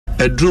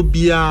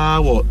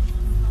Edrobia or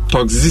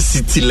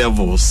toxicity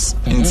levels.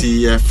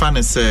 Inti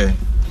fane say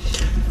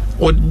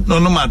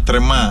no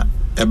matrema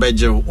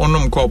ebeje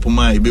onom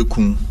kopuma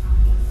ebekun.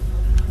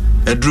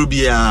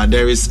 Edrobia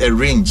there is a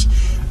range.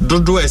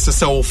 Dodo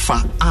esese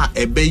ofa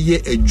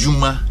ebeye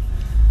ejuma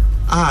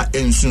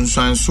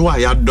ensunsuanso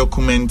ya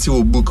document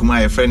o book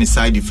my friend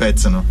side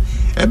effects no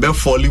ebe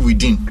fall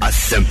within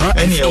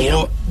any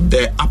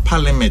the upper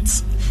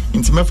limits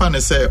inti mefa ne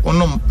say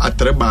onom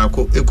atre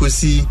baako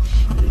ekosi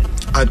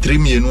atre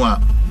mienu a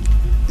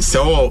se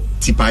o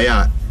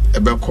tipaya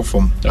ebe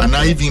kofom and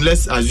even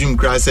let's assume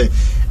cry say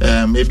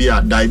maybe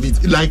a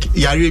diabetes like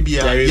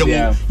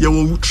yarebia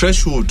you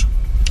threshold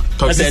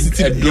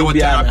toxicity your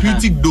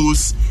therapeutic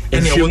dose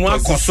and you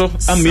want to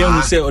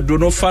am say don't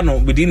know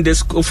within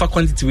this over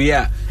quantity we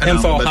are and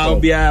for how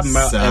be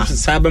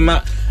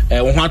sabema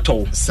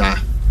wato sir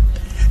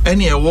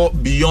any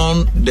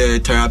beyond the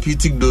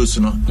therapeutic dose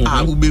no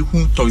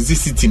ubehu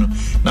toxicity no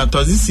na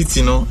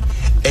toxicity no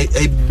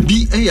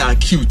be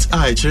acute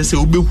chere say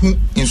ubehu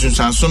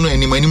insunsanso no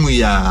animu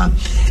ya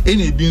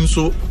any bi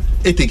nso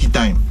take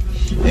time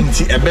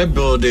enti ebe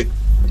build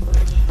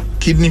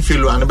kidney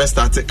failure and be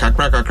start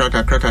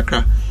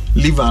kakra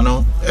liver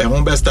no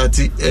won be start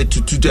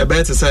to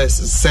about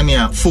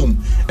senior foam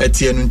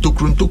etienu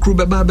ntokru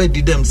beba be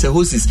didem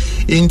cirrhosis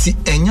enti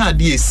enya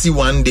ade esi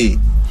one day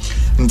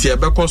nti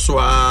ebekọ so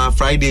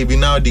Friday bi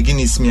now the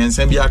Guinness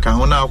miensen bi aka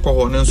ho na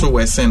alcohol no so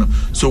wesen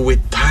so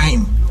with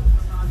time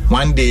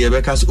one day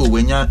ebeka so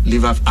wenya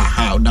liver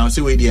now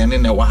say we dey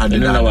na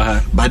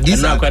wahada but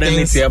these are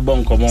things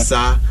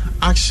sir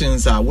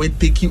actions are we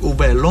taking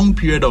over a long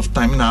period of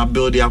time in our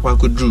build the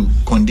aquacodru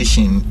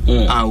condition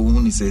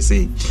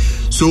say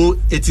so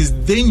it is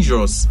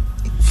dangerous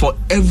for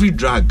every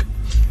drug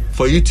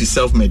for you to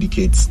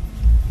self-medicate.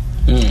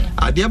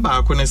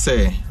 Adiaba akone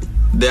say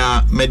there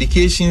are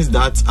medications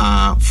that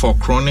are for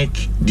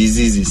chronic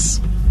diseases.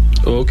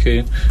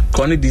 Okay,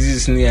 chronic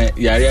disease near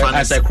yarea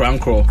as a crown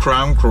crow and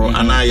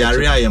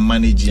yarea you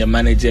manage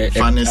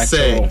fane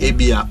say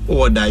ebia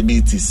or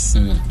diabetes.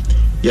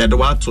 Yeah, the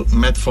what to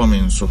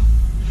metformin so.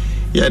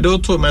 Yeah, the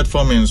to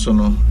metformin so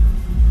no.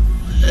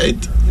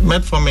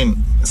 Metformin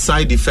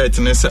side effect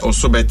nese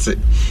also better.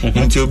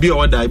 Until be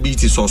or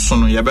diabetes or so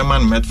no. Yeah, be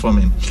man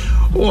metformin.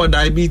 Or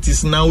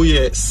diabetes now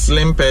we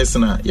slim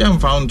person. Yeah,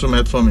 found to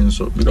metformin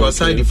so because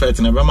side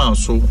effect never man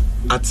so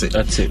at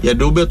it. Yeah,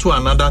 do be to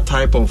another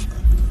type of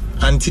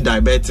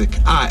anti-diabetic.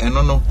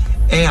 No.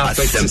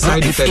 Affect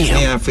side effects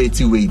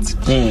affect weight.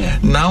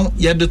 Now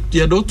you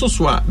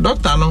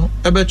doctor no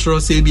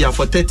ebetro say be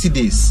for 30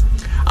 days.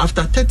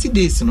 After 30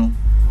 days no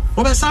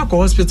obesa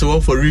ko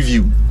hospital for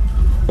review.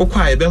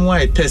 Okwa ebe mo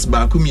test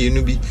ba ku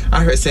mienu bi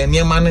ahwe say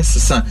niam na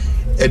sesa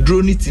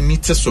edro ni timi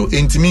teso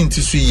entimi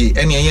ntisu ye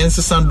ene yen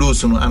sesa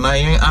dose no and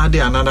yen add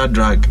another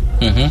drug.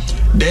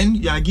 Then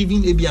you are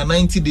giving maybe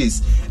 90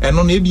 days and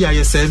on maybe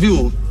you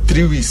serve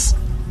 3 weeks.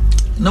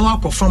 Now I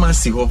go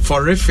pharmacy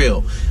for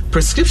refill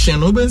prescription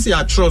no ben say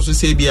atro so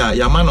say bia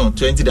yamano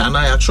 20 and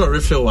I atro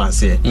refill was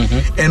here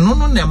and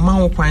no na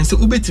ma kwan say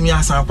ubetimi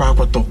asan kwa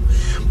akoto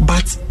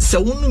but se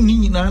wonu ni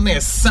nyina na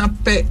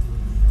esape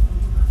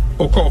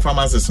okọ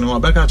pharmacist no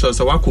abeka cho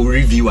say wako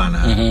review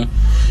ana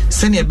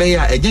sene be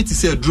ya agent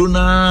say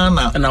drona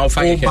na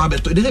ofa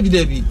beto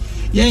debi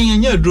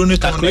yen drone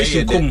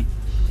ton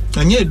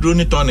anya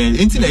drone ton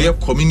enti na ye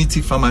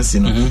community pharmacy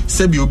no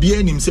say bi obi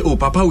anim say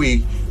papa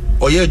we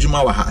Oye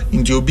Juma Waha,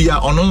 into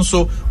Obia,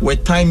 ononso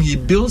with time he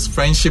builds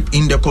friendship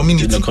in the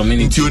community.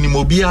 Into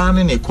Onimobia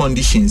and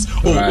conditions.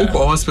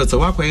 Hospital,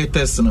 what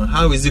test?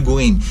 How is it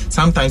going?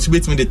 Sometimes you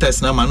beat me the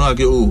test now, man.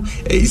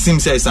 It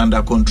seems it's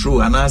under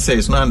control, and I say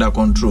it's not under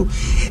control.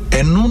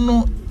 And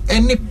no,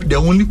 the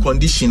only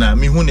condition I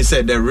mean when they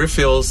said the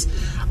refills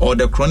or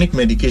the chronic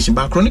medication,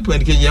 but chronic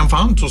medication you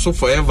found to so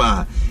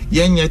forever.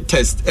 You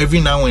test every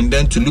now and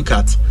then to look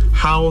at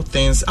how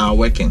things are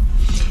working.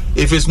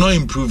 If it's not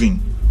improving,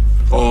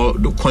 or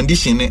the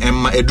condition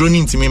and a drone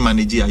into me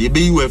manager, you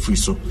be free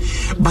so.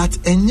 But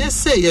and yes,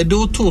 say you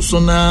do to so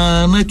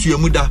na to your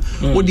muda.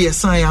 Oh, the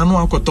assign I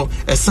know akoto,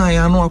 assign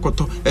I know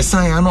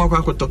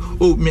akoto.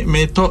 Oh,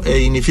 me talk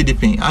in the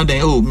Philippines. I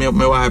then me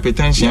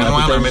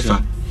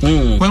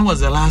hypertension. When was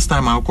the last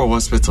time I call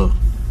hospital?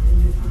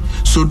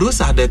 So those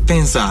are the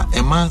things that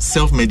Emma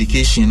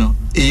self-medication,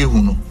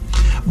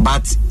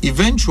 But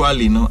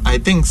eventually, I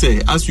think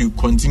say as you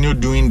continue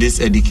doing this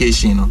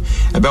education,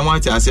 about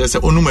what I say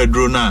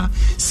onumedrona,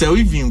 say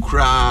even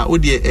cry,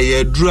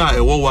 dra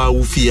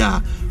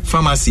ufia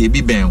pharmacy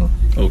be ben.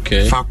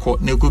 Okay. Fako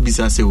neko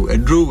bisa say a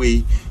draw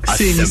way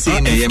say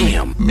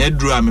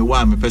medra me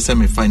wa me pesa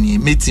me fani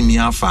metimi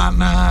afa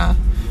na.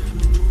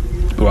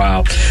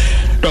 Wow.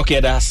 Okay,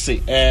 that's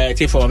it.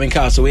 Take for me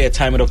so we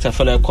time Dr.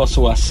 Fela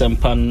Koso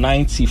Asempa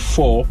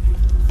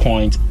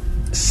 94.8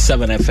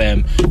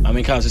 FM. I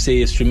mean, can also say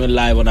you're streaming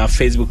live on our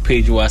Facebook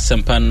page or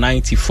Asempa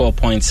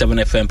 94.7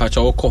 FM. Pacha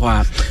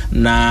Okoha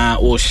na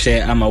o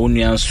share ama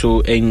union so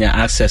any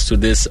access to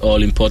this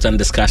all important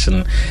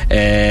discussion.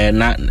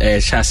 Na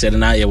share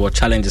na your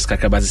challenges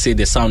kakra, but say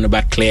the sound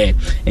back clear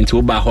into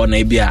Uba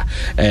Hona Ebia.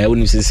 When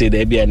you say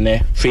the Ebia ne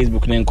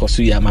Facebook name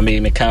Kosuya,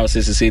 Mame Mekao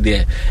says say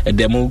the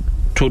demo.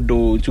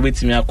 Todo to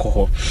wait me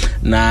alcohol.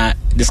 Na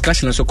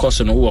discussion also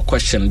cause no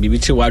question.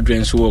 Bibichi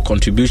wadren so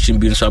contribution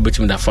being so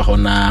between the fa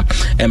na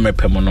emre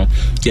pemono.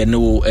 Ye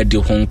no edi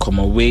home come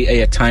away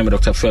a time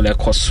Dr. Fele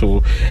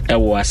Koso e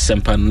was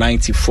Asempa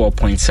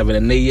 94.7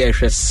 and ye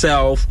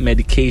self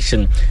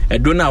medication. E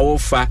do na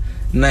offer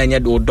na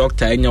nya do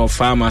doctor enya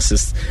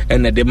pharmacist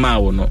and the ma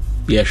no.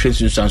 Ye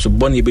hwensun so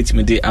boni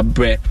betimi de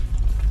abre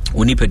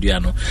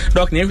onipadua no.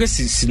 Doc na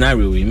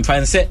scenario in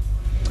fan say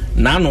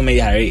na no me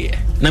yare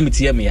na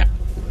metie me ya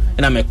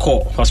and I'm a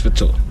call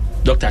hospital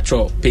Dr.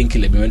 Cho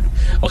painkiller me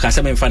o ka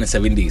say me fan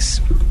 7 days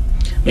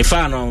me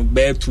fan on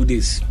be 2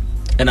 days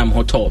and I'm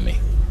hotel me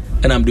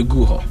and I'm the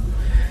go ho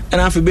and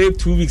after be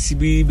 2 weeks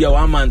be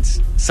 1 month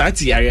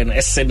sati yare no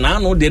ese na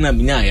no de na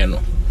me nya no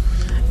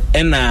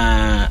and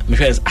me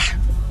says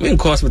me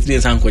call hospital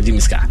days an ko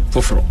jimiska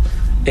foforo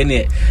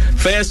any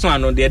first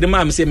one no the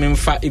man say me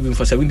fa even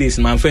for 7 days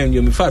man fa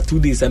me fa 2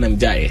 days and I'm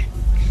jaye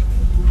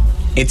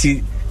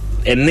enti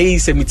ene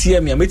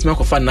semitia me ametima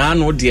kofa na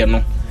no de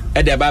no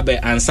e de ba be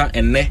ansa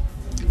ene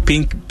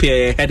pink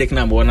headache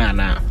na mo na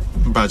na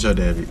bajo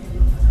David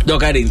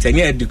dog I didn't tell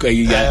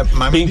you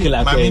pink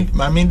la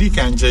mami di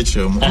kan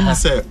cheche mo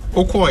say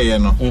okoye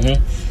no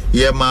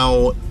ye ma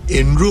o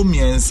enromi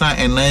ensa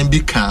enan bi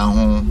kan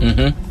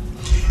ho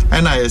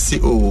and I say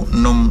oh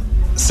nom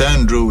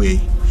sandrowe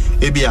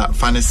ebia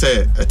fane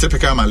say a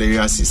typical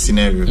malaria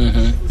scenario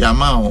ya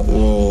ma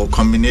o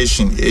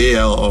combination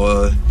AL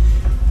or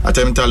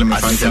attempted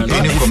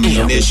any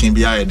combination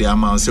behind the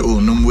amount say oh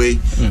no way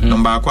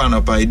number one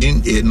up I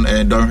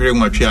didn't don't hear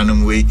my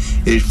piano way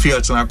it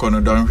feels like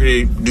don't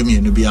hear do me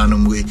no piano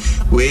way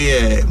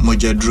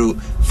mojadro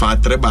fa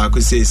treba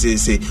ko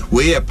say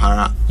we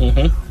para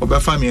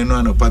obefa me no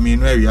anopa me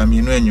no awia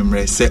me no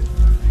anwumre say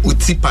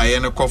utipa ye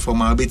no kofo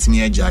ma betimi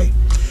ajai.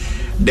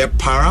 The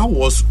para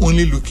was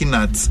only looking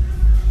at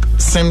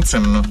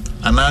symptom no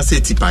and I say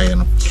tipa ye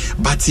no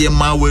but ye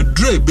ma we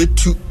draw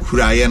betu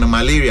huraye no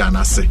malaria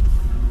na say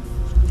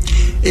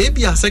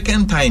ebia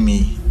second time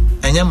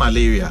enya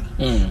malaria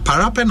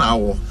parape na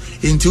awo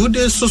into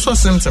the social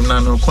symptom na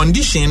no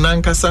condition na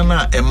nkasa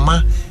na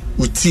emma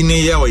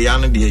utine ye o ya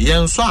no de ye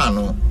nso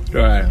ano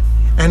right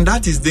and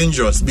that is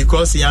dangerous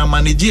because ya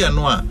manage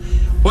no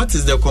what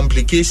is the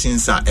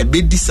complications are a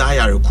bit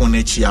desire ko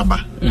na chi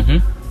aba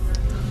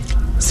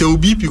se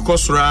obi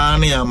because ra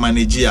na ya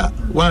manage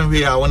one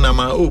way I wanna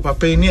ma oh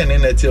papa ni ene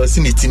na ti o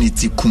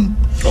siniti kum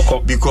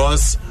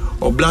because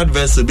or blood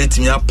vessel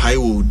betimi apai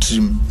wo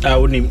trim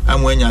onim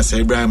amwanya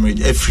cerebral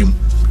efrim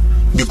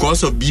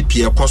because of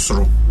BP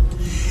ekosoro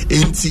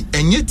enti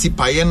enye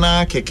tipaye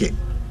na keke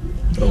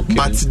okay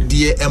but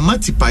the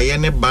ematipaye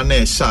ne ba na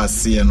ehya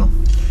ase no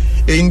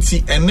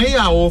enti ene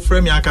ya wo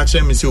frame aka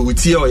kire me se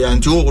wutie o ya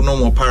nti wo no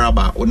mo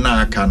paraba o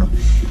na aka no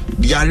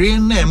diare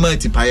na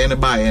ematipaye ne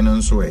ba ye no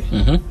nso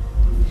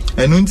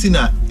enu nti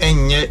na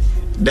enye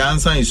the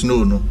answer is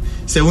no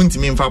say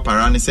wuntimi mfa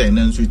para ne say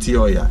na nso tie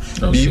oya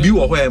bibi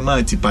wo ho e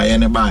ma tipaye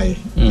ne bae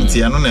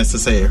nti ano na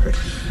say ehwe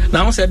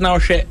now said now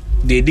hwe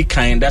the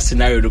kind that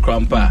scenario the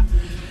crampa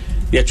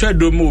you try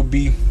do mo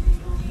be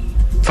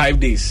 5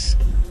 days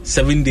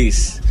 7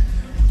 days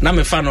na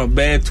me fa no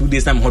be 2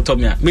 days na me hoto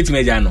me metime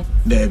aja no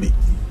David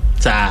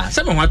ta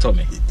say me hoto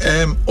me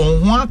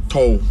on ho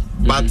ato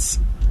but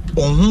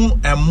on ho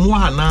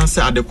emo na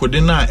say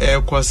adekode na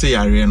e kwose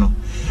yare no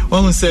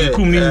one say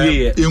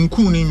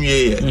enku ni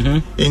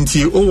nwie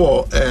enti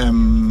owo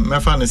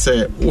mefa ne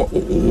say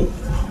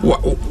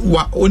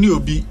wa oni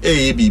obi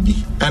bibi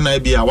ana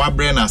bia wa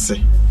bre na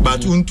se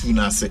but untu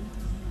na se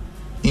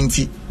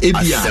enti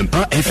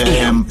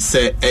ebia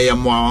say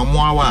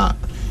moawa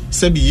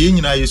se bi ye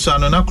nyina yeso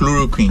ano na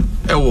chloroquine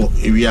ewo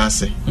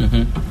ewiase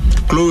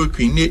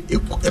chloroquine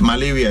ne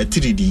malaria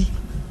 3D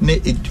ne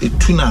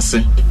etu na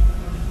se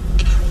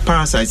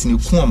parasites ni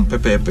kuom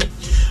pepepe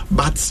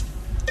but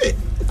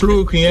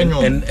chloroquine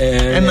and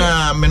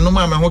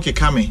menoma me ho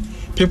keka me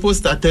people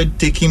started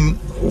taking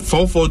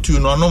 442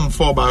 no no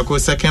 4 back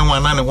second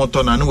one na ne ho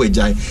to na no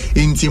wajai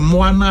enti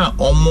mo na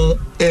omo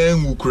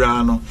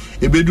enwukura no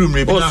ebedu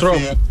mre bi na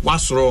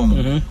wasoro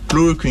mo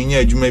chloroquine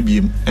adwuma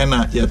biem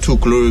na ya to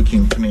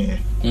chloroquine ne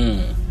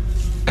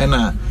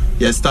na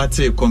ya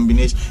started a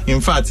combination.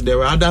 In fact there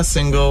were other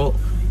single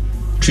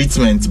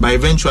treatment but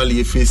eventually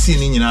if you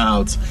see ni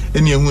out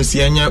any hu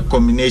si anya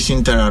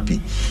combination therapy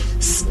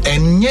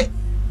enye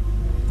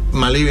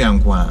malaria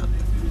nkwa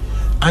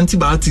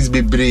antibiotics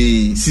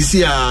bebre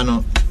sisi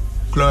ano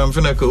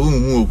chloramphenicol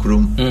unhu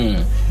okrom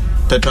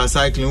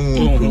tetracycline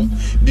unhu okrom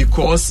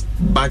because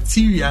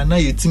bacteria na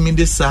yetimi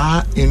de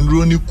saa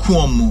enro ni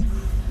kuomo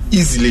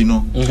easily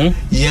no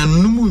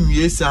yanum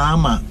nwie saa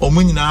ma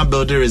omunyina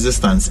build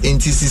resistance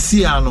enti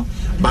sisi ano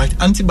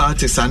but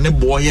antibiotics are ne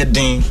boy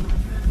den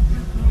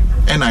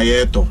and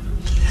ayeto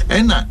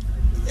and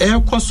air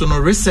cost no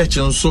research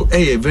and so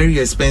very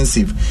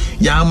expensive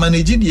ya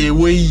manage the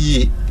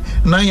way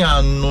na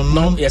ya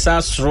no yes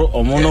astro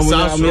or mono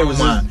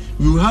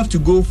you have to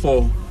go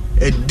for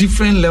a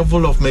different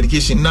level of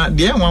medication. Now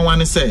the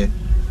one say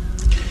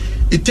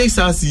it takes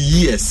us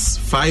years,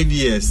 5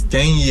 years,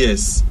 10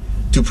 years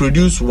to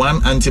produce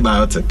one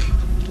antibiotic.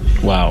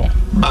 Wow.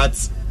 But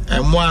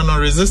M1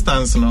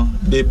 resistance, no,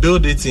 they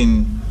build it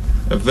in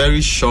a very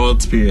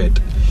short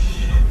period.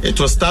 It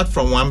will start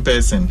from one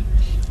person.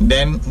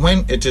 Then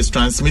when it is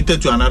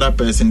transmitted to another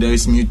person, there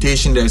is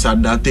mutation, there is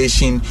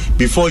adaptation.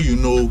 Before you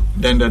know,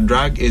 then the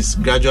drug is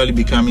gradually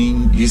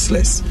becoming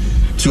useless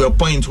to a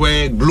point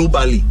where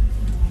globally,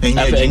 and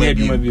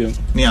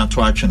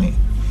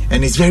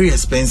it's very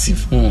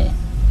expensive.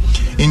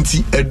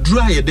 Into a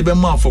dry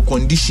debema for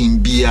condition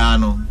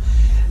biano.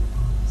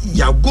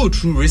 You go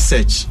through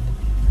research,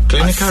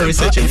 clinical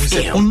research, and you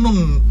say,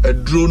 unknown a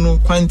drone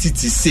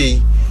quantity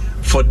say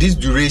for this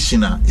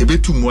duration, a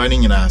bit too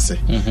morning in answer,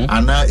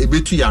 and now a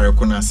bit too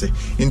yarekonase.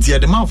 Into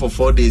the mouth for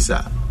 4 days,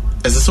 as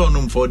a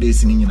son 4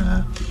 days in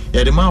Inna,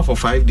 the mouth for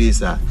 5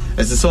 days,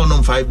 as a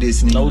son 5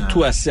 days in Inna. No,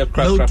 to a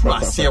crack.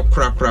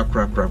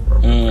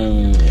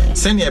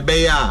 Send your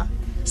bayer.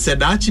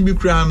 Said Archie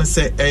Crown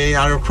say a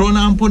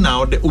crona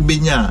now the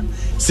Ubenya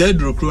said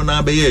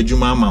Crona be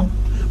Jumama,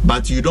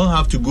 but you don't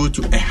have to go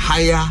to a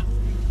higher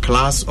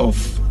class of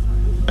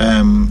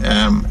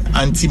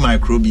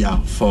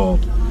antimicrobial for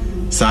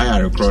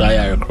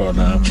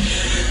Crona.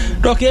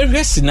 Doc,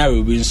 every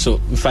scenario being so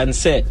fan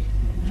said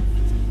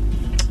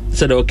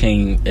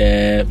okay,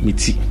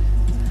 miti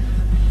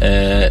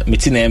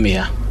na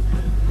emia.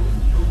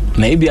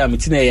 Maybe I'm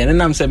meeting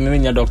and I'm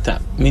saying, doctor,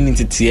 meaning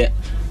to tear.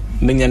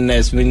 Menya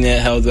nurse, menya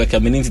health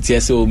worker, meaning to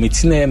tell so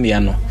meeting me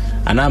ano,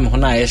 and I'm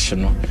hona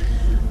no.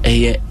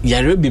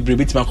 Yare be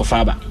brebit mark of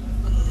faba.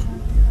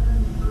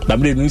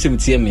 Babri didn't say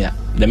meeting me,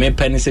 the main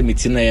penny say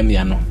meeting me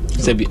ano,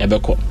 say be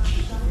ebeko.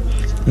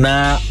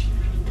 Na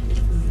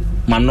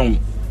manom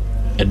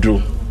a drew.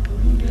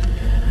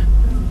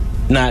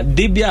 Na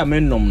debia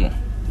menom no,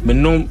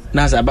 menom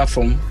nas about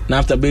from, na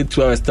after be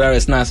 2 hours, 3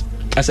 hours, nas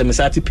as a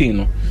mesati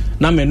pino.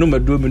 Na menum a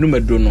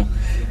drew no.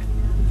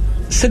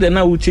 Said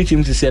now we teach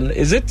him to say,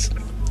 is it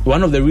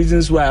one of the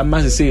reasons why I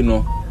must say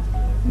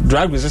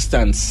drug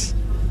resistance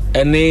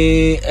and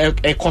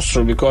a cost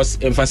because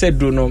if I said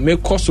do no may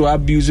cost to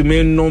abuse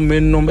may no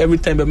every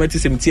time I met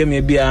him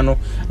TM biano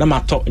na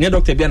ma talk your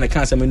doctor be an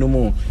cancer me no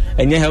more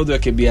and your health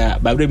worker be a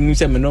but me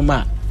say me no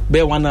ma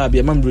be 1 hour be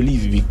a man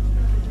relieve me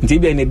until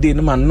be in a day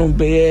no man no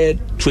be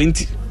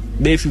 20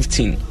 be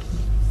 15.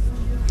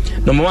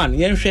 Number one,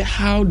 you know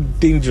how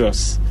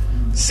dangerous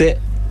say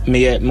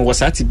me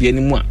was at be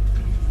anymore.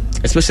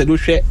 Especially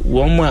those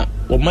one more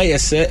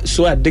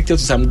so addicted to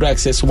some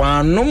drugs says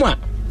one no more.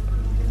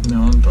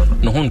 No.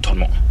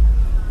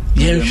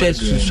 Yeah,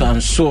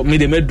 so me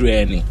the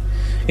medre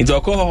into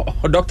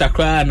a doctor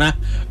cry na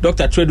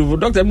doctor trade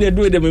doctor me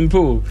do them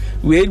impo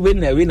we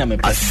na me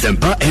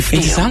Asempa FM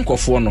it's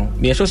sankofo no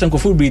me sure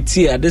sankofo be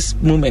tea at this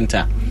moment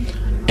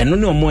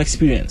and no more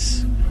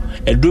experience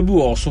e do bi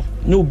also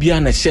no bia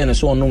na share na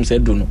so onom say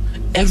do no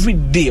every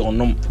day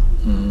onom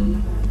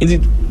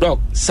it doc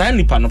sign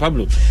ni no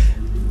Pablo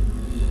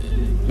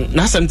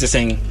na something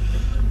saying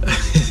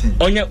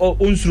onya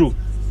unsuru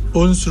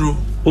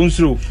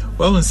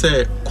well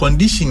say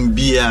condition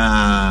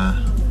bia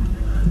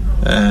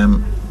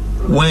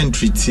when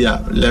treat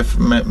left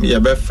your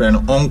best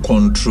friend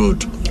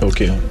uncontrolled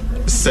okay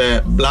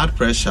say blood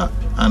pressure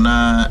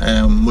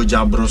ana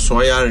mojabro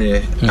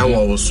soyare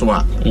ewo so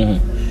a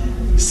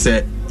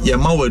say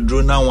yema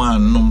wadro na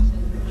wanom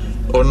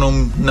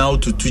onom now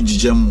to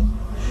tujijemu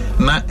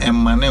na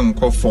emane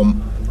nkofom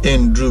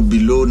endru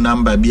below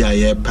number bi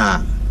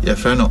ayepa your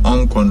friend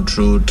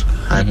uncontrolled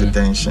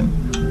hypertension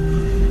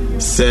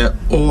say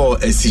o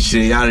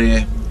esichire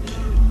yare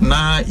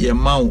na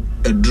yema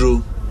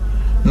edro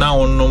na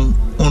onum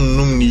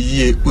ni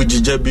ye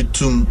ujija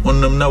bitum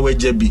onum na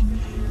wajabi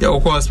ya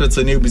okọ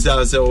hospital ni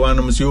obisa say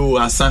wanum say o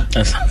asa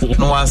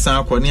no asa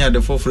akoni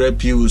ade foforo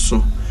piu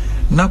so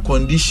na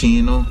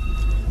condition no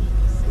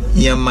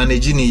ya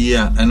manage ni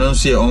here and no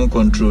say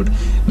uncontrolled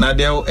na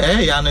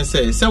there ya na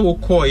say wo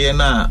call ye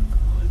na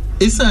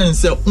isan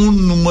say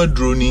onum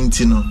adro ni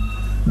ntino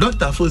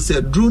doctor for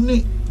say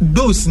drone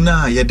dose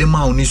na ye de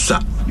ma oni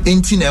swa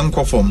enti na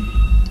enkofom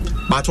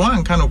but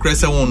one kan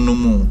okrese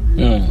onum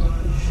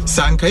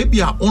sanka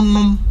bia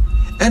onum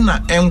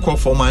ena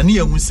enkofom ani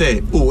ehu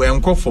say o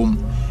enkofom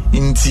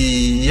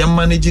nti ye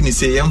manage ni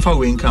say ye mfa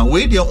we nkan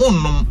we de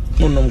onum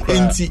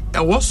nti e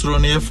wosoro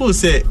na ye fo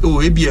say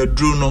o ebi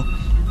adro no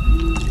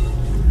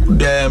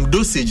the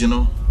dosage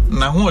no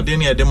na ho de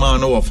na ye de ma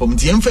no wo fom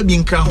nti ye mfa bi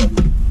nka ho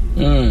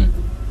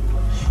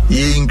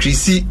ye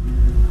increase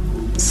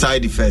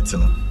side effect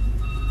no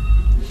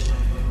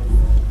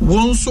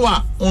wonso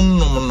a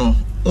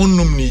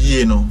onum ni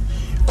ye no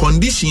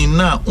condition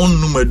na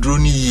onum adro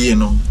ni ye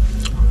no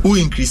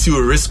will increase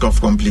your risk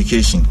of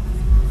complication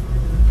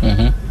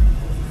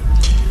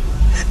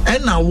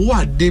and now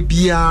what de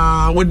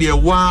bia what the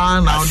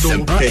one now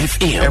do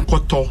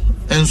ekoto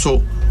and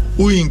so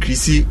we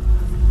increase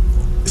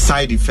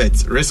side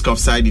effects, risk of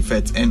side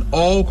effects, and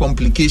all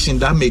complications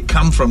that may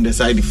come from the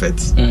side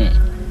effects.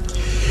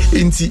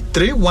 In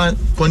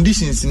 3-1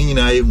 conditions ni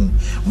na ehu,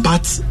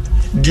 but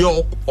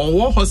the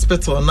our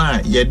hospital na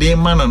yede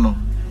manano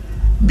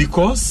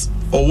because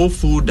our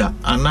folder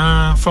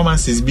and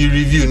pharmacists be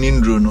reviewing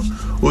in drono.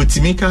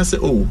 Otimika say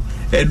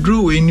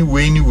edru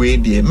anyway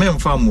there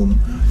memfa mum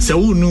se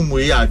wonu mu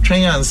ya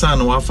twen ansa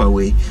no afa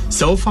we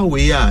se ofa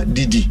we ya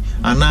didi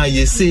ana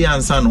ye say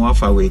ansa no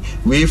afa we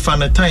fa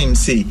na time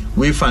say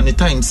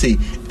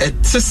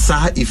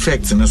etisa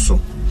effect na so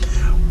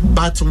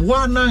but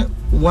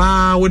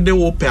wa we dey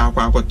wo pe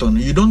akwakoto no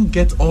you don't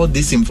get all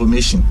this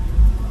information,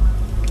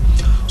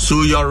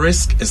 so your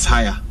risk is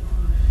higher.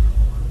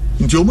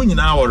 Nti omu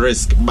nyina our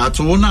risk, but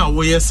wona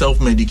we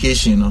self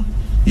medication no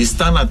you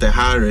stand at a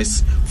high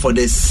risk for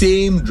the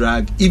same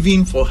drug,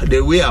 even for the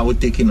way I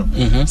would take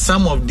it.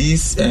 Some of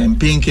these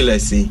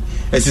painkillers say,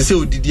 as you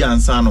say, did you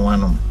answer no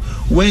one?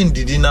 When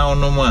did you now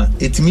no more?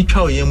 It's me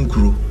chow yem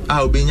crew,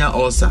 I'll be your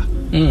ulcer,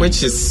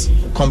 which is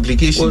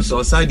complications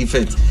or side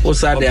effects.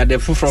 Also, they are the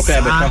full frock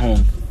at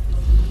home.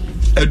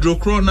 A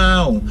drocro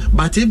now,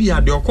 but if you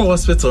are the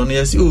hospital,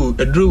 yes,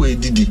 a draw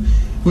didi,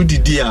 who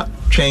did ya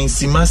train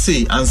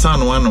Simase and San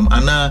Wanum,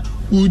 and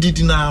who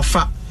did not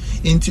fat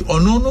into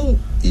no.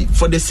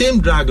 For the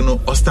same drug, no,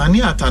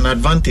 ostani at an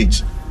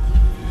advantage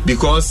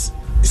because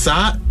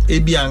sa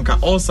ebianka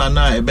also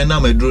na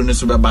ebena medro ne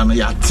so beba no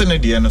ya tene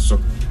de ne so,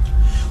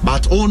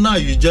 but now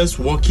you just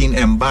walk in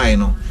and buy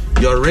no,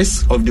 your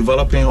risk of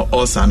developing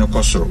ulcer no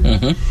kosoro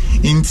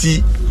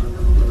inti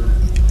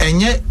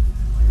enye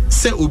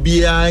se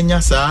obia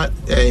nya sa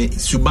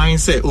suban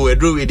se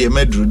edro we de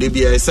medro de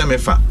bia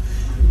semefa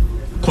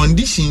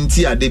condition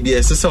ti adebia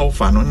esese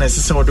ofa no na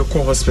esese wo de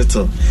call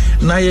hospital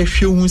na ye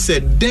hwe hu se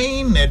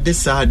den na de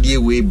sa ade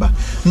we ba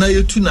na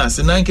yetu na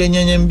ase na nka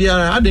nyanyam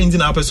biara ade ndi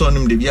na person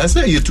num de bia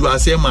se yetu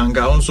ase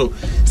manga onso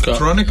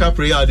chronic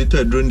prayer ade to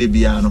adron de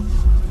bia no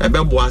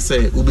ebebo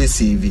ase ube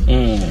CV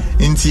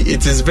nti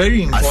it is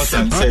very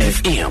important say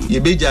you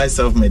be just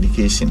self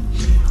medication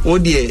o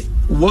de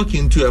walk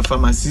into a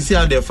pharmacy see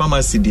how the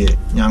pharmacy there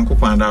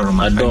nyankopon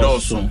adaroma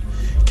adoso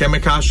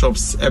chemical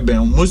shops,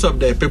 most of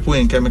the people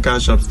in chemical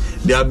shops,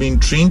 they have been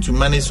trained to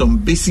manage some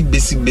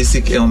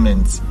basic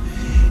ailments.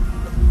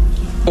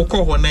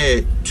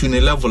 Okohone to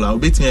the level I'll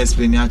bet me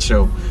explain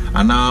natural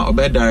and now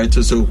obey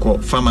director so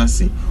called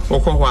pharmacy.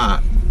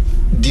 Okohwa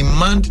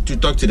demand to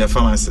talk to the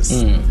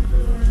pharmacist.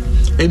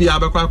 Maybe I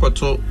be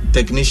to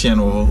technician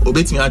or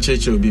obey me actually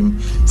obim.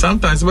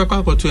 Sometimes we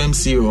call to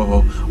MC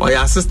or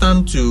your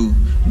assistant to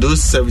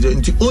those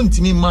services. To own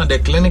me man the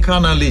clinical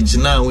knowledge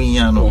now we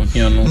know.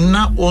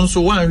 Now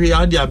also one we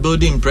are the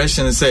building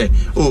impression say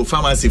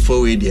pharmacy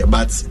for way there,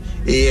 but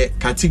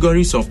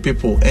categories of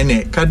people and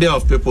a cadre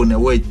of people in the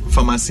way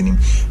pharmacy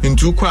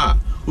into kwa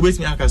obey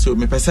me aka so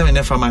me person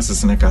na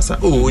pharmacist na kasa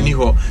oni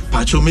ho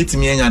pacho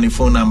metimi anya ne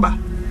phone number.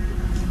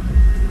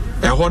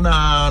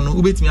 Ehona no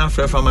ubetimi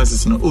afre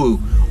pharmacist no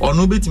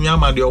ono ubetimi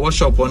amade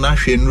workshop on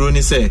ahwe nro ni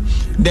say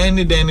den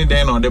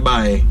no de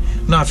bae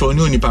na afre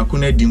oni onipa ko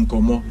na di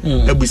nkomo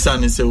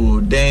abusa ne say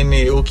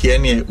den okay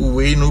ne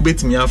we no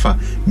ubetimi afa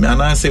me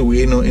ana say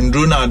we no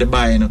nro na de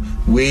bae no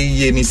we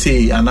ye ni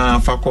say ana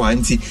afa ko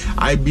anti.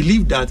 I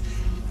believe that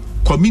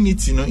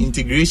community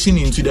integration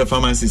into the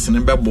pharmacies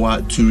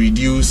and to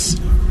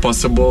reduce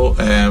possible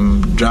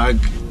drug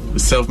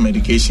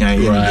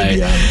self-medication.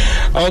 Right.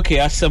 Okay,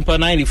 at Semper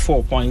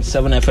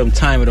 94.7 FM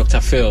time with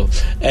Dr. Phil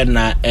and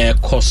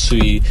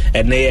Kosui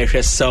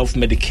and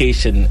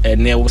self-medication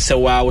and ne say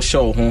wow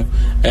show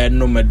and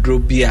no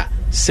medrobia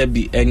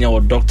sebi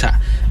enya doctor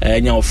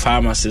enya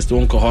pharmacist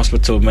won't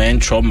hospital man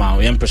trauma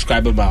and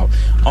prescribe about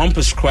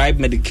unprescribed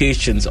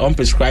medications,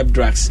 unprescribed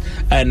drugs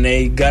and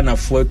a Ghana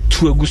for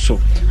two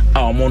aguso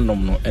our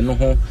monom no and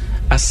no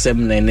asem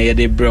na ne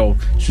de bro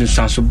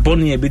sunsanso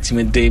boni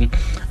ebetime dem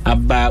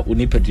aba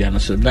onipadua no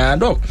so na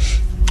doc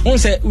on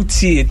say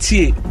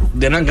utie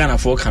de na Ghana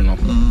for kano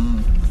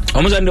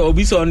almost and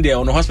obi so on there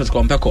on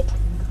hospital compeko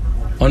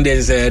on there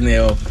is ne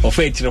of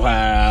faith no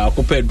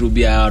akopedro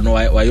bia no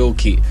why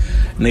okay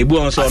na ebu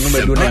on so no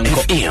medu na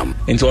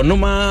enko into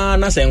onoma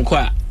na se enko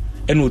a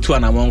enu otu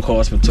na monko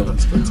hospital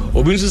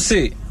obi so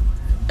say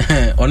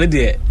on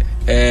there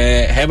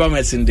herbal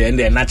medicine there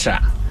and natural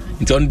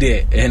it's on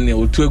there and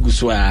otu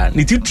aguso a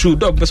niti true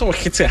dog be so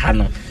hit ha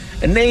no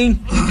and then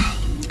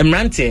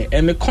emrante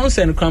and me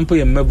concern crampo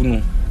ye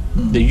mabunu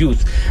the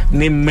youth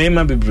ne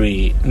mema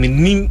bebre ne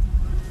nim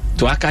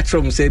to aka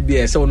trom say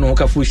bia say no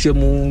ka fu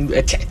hwemu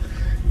eche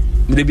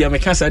me bia me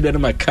ka say do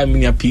na ka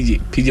minia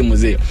PJ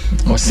museum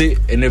or say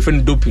and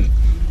even doping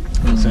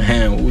so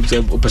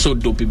we person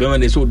doping be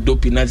man so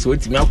doping na so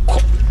timi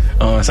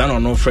akọ say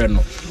no friend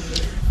no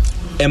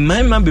e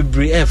mema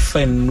bebre e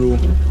fan ro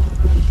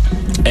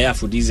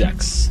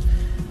aphrodisiacs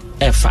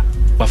efa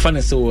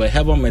wafane so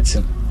herbal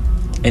medicine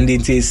and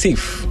it is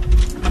safe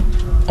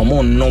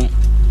omo no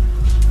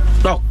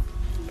doc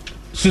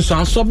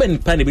susan so ben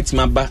pa ne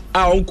betima ba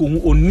a onko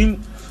hu onim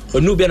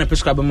onu bia na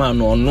prescribe ma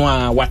no no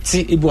a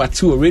wate ibu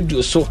wate o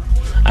radio so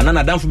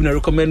anana damfo bi na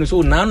recommend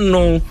so na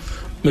no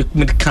me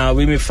kan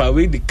we me fa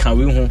we the kan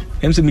we ho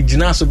em so me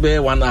gina so be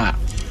 1 hour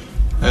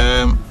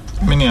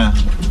minia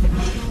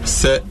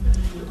se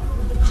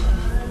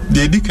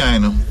de di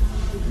kan no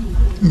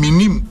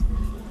minim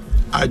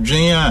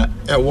adwen a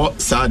ewo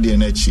saade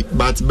na chi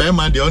but be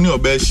ma de oni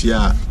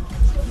obehia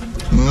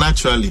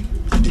naturally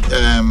di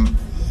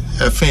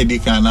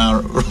kan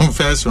na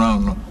first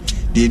round no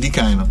de di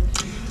kan no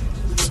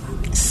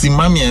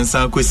simami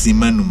ensa ko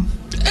simanum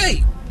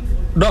hey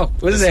doc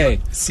what is it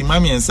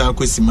simami ensa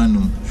ko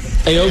simanum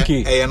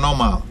okay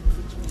normal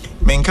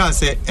menka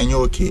say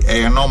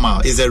okay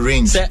normal is a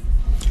range say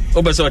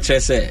obeso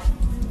say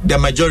the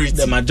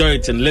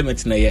majority and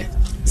limit na yeah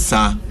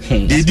sir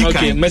the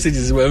okay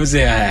messages we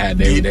say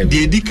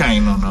the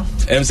kind no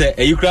say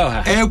you crowd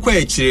ha ekwa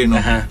echire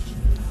no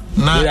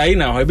na ayi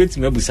na ho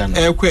betimi abusa no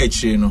ekwa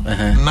echire no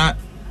na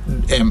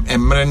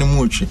emre ne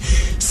muchi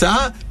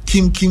sa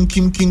kim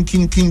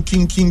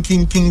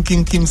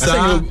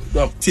sa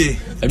ti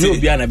abi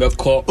obi ana be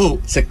call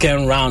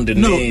second round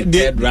and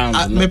third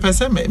round me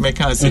person me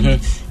can say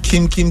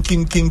kim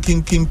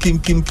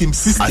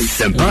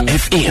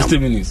 60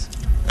 minutes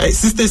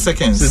 60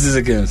 seconds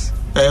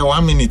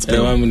 1 minute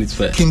 1 minute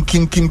fair kim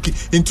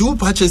into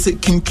patches say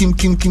kim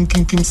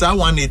sa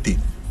 180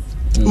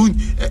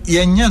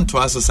 yenyan to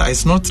aso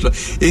it's not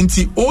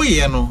enti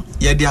oye no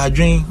ye de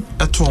adwen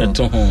eto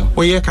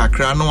oye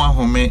kakra no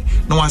ahome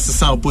no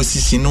asesa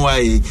opposition no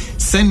aye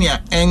senior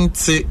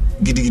ente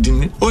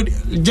gidigidi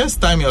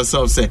just time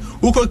yourself say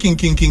uko kim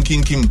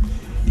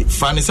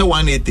fani say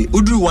 180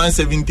 udru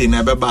 170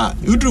 na beba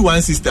udru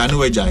 160 anu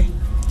wejai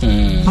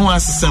no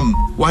asesam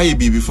why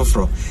bibi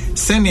foforo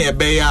senior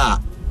be ya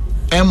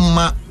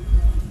emma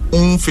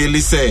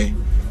unfeli say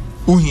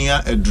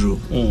uhia aduro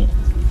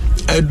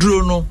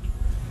no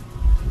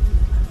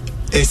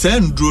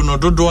esen duro no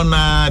dodo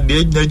na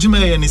de najima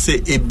ye ni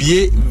say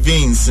ebie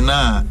veins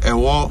na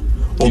ewo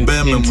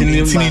obema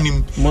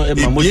mutinim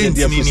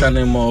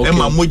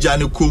ema moja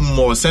ne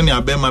kommo sene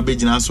abema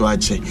begina so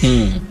ache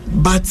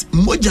but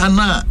moja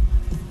na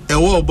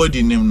ewo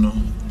body nim no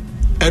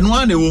eno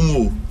an ewo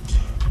mu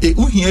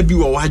uhia bi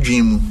wo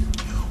wadwen mu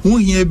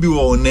uhia bi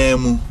wo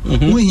onam mu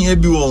uhia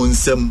bi wo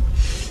nsam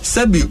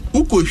sabi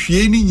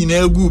ukohwie ni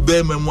nyina agu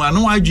bema mu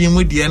anu wadwen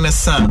mu de ne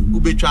sa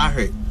ubetwa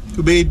ahwe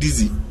ube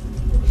dizzy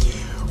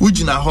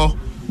ujina ho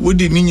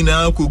wodi ni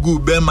nyina kogu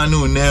bema ne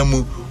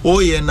onamu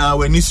oye na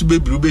wani su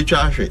bebiru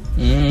betwa ahwe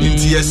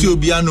nti yesi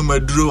obi anu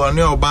maduro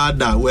ane oba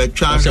da we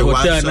twa ahwe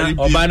wa sorry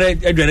oba da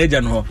adwane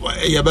jan ho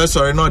ye be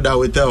sorry no da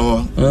hotel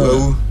ho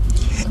wawu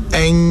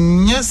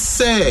enye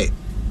se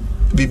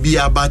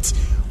bibia but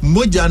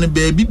moja ne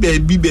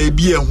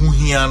baby ehu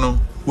hia no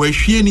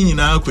wahwie ni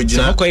nyina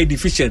akogina so quite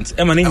deficient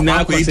e ma ni nyina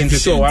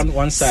akosentio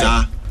one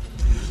side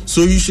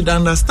so you should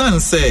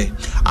understand say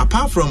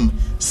apart from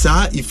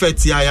sa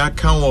effect ya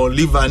can or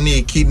liver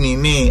ne kidney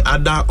ne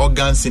other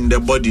organs in the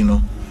body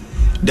no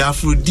the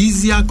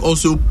aphrodisiac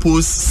also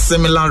pose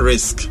similar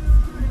risk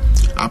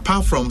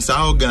apart from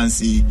sa organs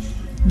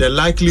the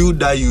likelihood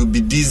that you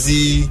be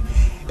dizzy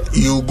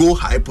you go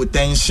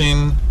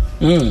hypotension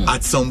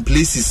at some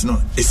places no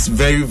it's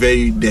very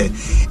very there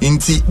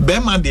inti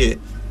bema de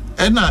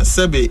ena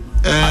sebe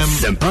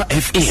Semper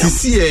FM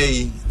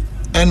CCA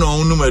eno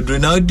onu madre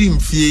na di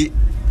mfie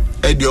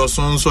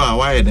edioson so a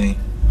why then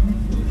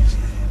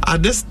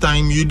at this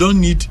time you don't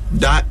need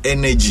that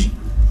energy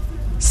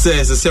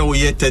say we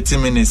here 30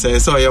 minutes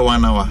say we here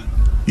 1 hour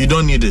you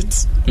don't need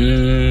it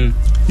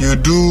you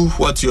do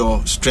what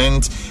your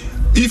strength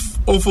if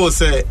offer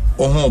say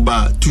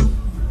ba 2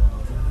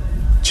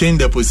 change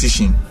the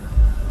position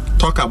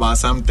talk about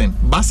something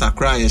basa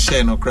cry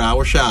share no cry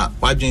wo sha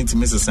wadwen ti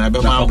mrs na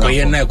be ma ko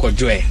ye na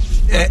kodwe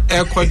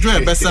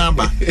kodwe be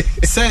samba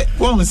say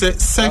one say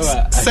sex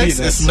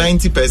is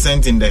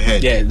 90% in the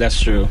head. Yeah,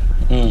 that's true.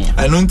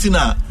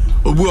 Anuntina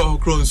obu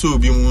ohokro nso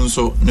obi mu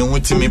nso ne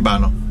hutimi ba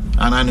no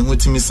ana ne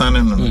hutimi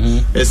sane no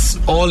it's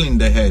all in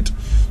the head.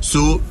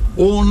 So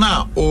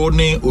ona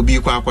one obi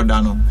kwa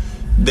akoda no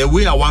the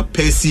way our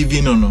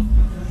perceiving no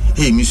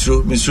hey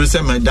misro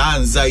say my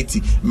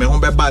anxiety me ho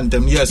be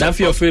bantem yes that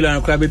feel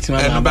and crab it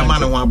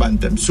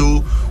man.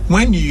 So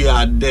when you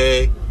are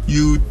there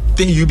you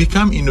think you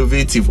become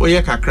innovative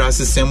oye kakra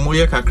system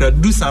oye kakra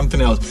do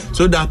something else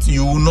so that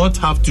you will not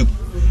have to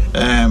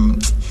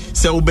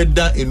say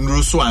obeda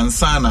enro so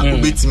ansana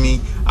obetimi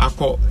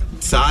akọ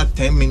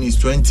 10 minutes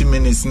 20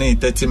 minutes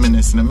 30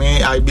 minutes na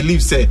me I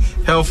believe say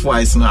health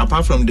wise no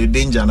apart from the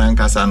danger na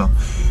nkasa no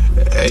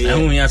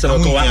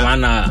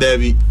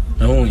Debbie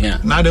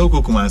na de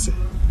okokuma say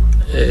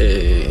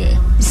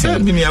say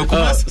bi ni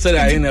akuma say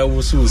that in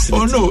awusu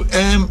oh no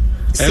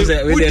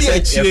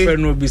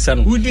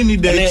wudi ni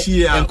da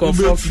chi a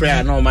go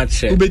free na o ma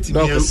che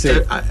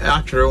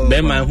atwere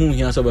be man hu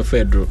hia so be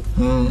fedro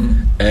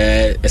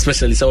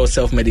especially so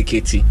self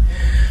medicating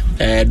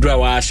draw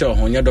wa show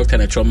honya doctor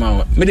na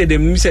trauma me de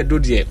dem say do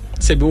de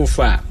say be wo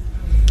fa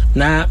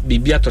na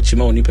bibia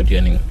tochima oni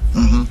peduane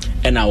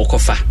and na wo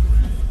kofa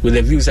with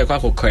the views I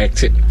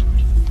correct it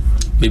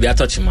Baby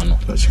atochima no.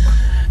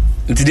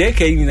 Today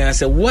can you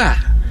say wa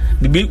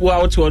bibi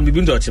wa out one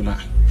bibi atochima.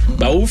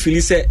 But who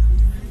feel say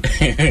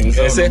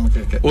say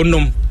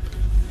onum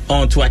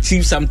on to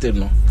achieve something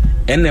no.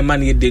 And the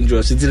money is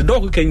dangerous. It's the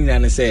dog can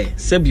you say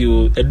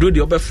Sebio a do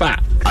the upper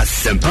fat.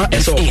 Asempa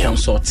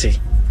FM.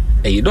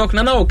 A dog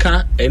na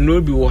can and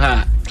no be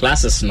ha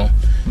classes no.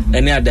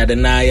 Any other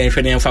than I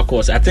and for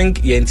course. I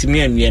think you and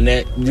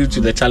due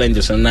to the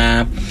challenges and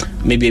now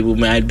maybe we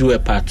might do a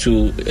part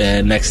 2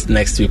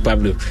 next week,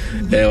 Pablo.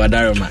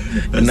 Wadaroma.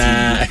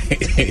 Nah,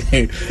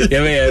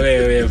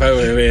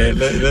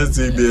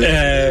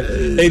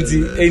 let's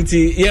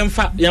see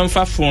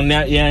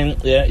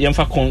the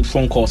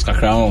phone calls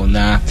kakra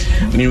na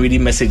me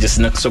reading messages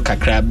na so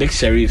kakra Big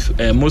Sheriff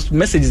most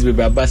messages be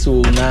baba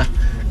so na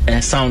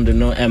sound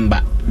no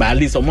emba but at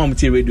least on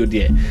radio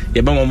there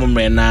ye ba mom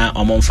na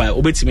on 5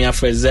 obetimi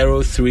afre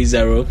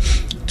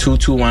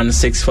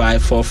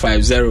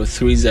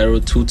 03022165450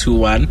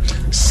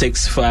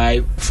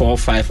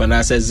 03022165545 and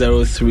I said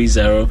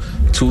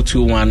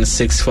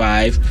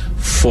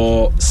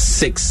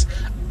 03022165546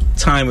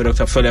 time with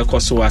Dr. Fele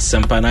Koso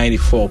Asempa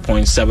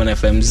 94.7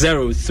 FM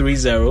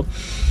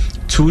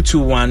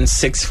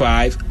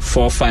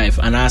 03022165545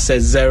 and I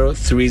said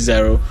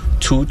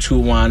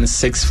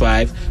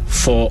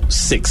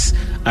 03022165546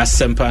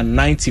 Asempa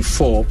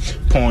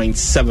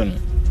 94.7.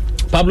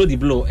 Pablo Di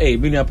Blo,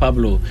 Minia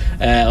Pablo,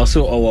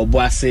 also our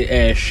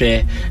bossy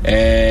share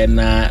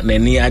na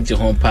ni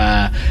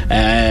ajihompa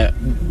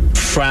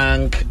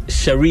Frank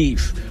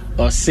Sharif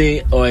or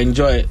say or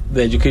enjoy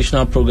the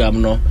educational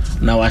program no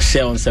now I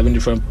share on 7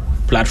 different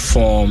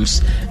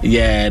platforms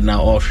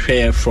now or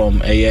share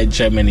from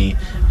Germany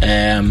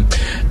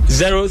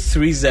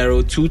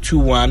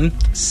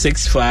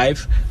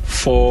 03022165545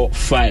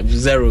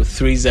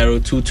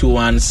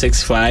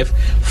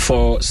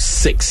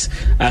 03022165546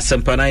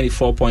 Asempa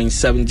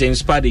 94.7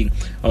 James Paddy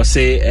or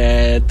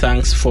say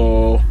thanks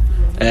for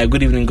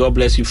good evening, God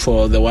bless you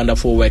for the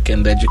wonderful work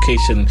and the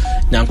education.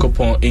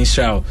 Nyankopon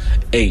Inshallah.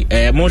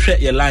 Moshe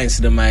your lines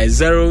the my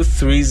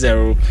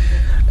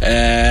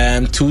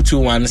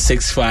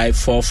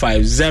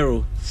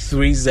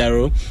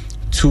 03022165545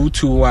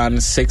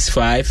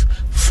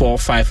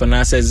 03022165545 and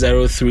I said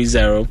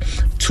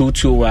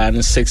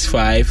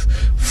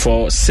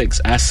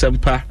 03022165546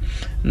 Asempa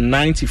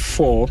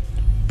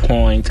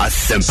 94.7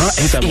 Asempa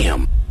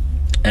FM.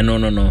 No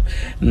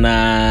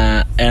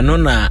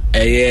na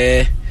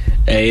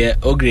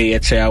ogre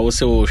yeche I will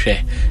say wo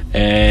hwe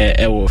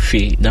wo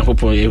fi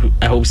Nyankopon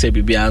I hope say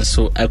bibia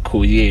nso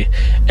akoye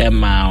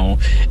ma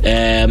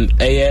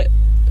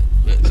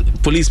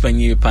police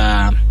panyi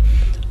pa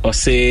or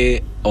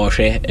say or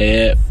hwe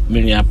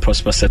Minia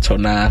Prosper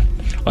Setona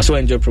also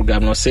enjoy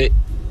program no say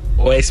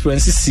or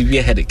experiences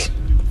severe headache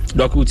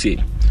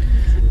dokuti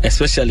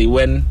especially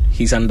when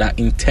he's under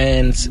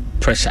intense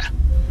pressure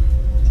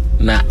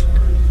na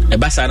e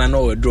basa na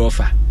no withdraw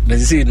fa na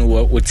say no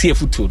wo tie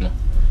futu no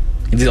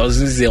it is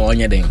also the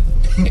onye den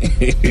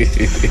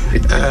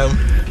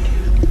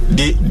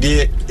the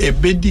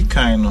ebedi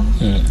kind of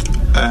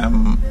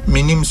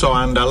meaning so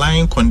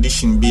underlying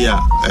condition be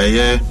or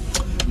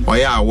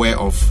you are aware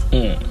of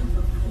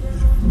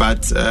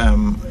but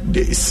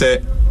they say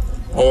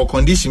our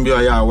condition be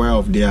or you are aware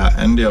of there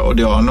and the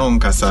unknown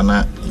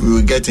kasana we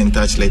will get in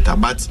touch later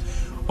but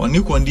on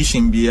new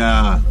condition be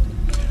on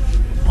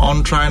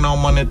trying to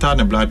monitor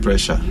the blood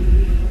pressure.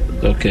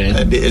 Okay,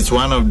 it's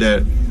one of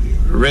the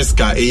risk.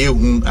 I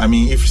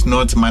mean, if it's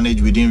not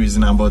managed within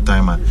reasonable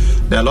time,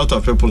 there are a lot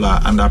of people are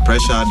under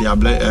pressure. They are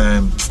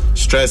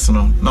stress.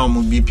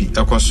 Normal BP,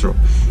 cholesterol.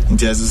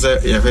 As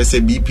I say,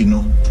 BP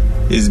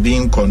is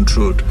being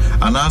controlled,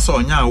 and also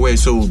on your way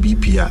so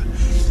BP.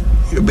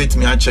 You bet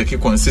me I check it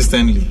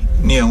consistently.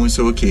 Near we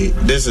say okay,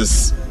 this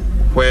is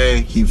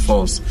where he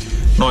falls.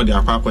 No, they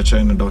are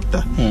questioning the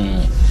doctor.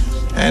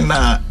 And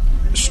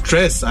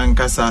stress and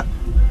kasa,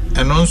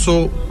 and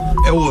also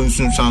he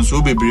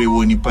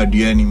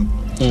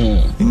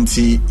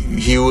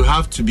will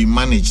have to be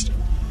managed,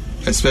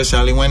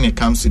 especially when it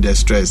comes to the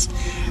stress.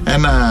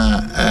 And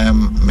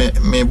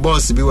my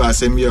boss be was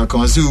saying you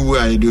can see who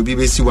I do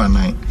BBC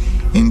 19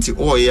 into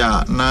oh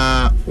yeah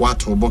na what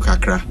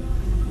obokakra.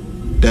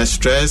 The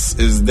stress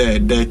is there,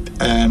 the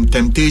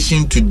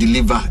temptation to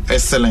deliver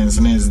excellence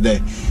is there,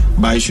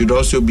 but you should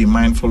also be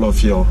mindful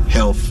of your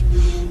health.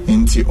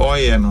 Into oh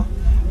yeah no,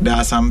 there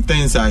are some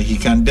things that he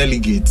can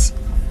delegate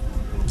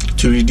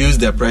to reduce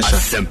the pressure.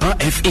 Asempa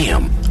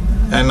FM.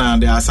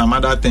 And there are some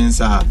other things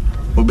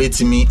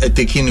obetimi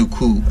taking a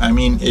cool. I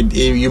mean,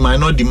 you might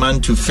not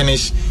demand to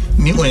finish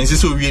when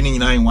this so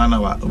in 1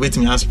 hour.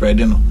 Obetimi has spread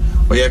no.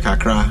 Oye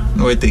kakra,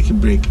 no we take a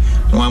break.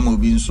 No one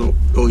moving so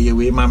oh yeah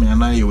we mama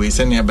and I we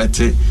send a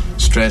better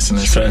stress and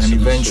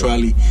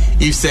eventually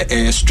if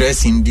say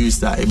stress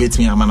induced that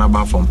obetimi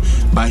amanaba form.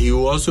 But he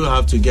will also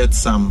have to get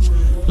some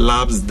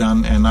labs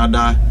done and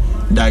other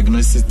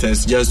diagnostic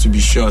test just to be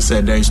sure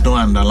said there is no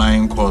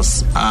underlying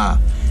cause a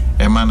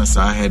man has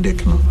a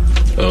headache no.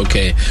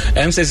 Okay.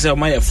 Says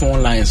my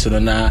phone line so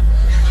now.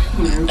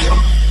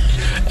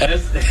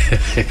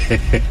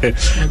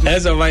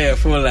 As of my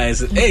phone lines.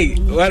 Hey,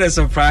 what a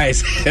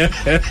surprise.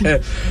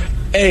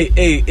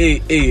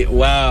 Hey.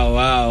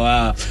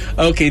 Wow.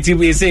 Okay,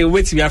 TB say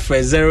wait me after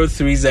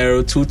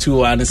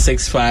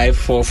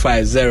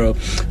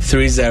 030-221-6545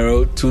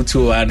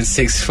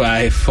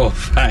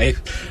 030-221-6545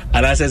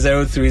 and that's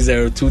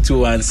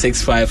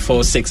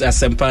 030-221-6546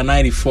 Asempa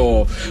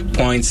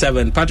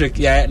 94.7. Patrick,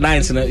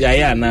 lines na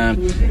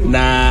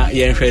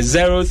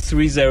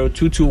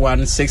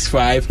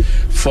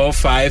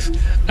 030-221-6545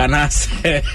 and that's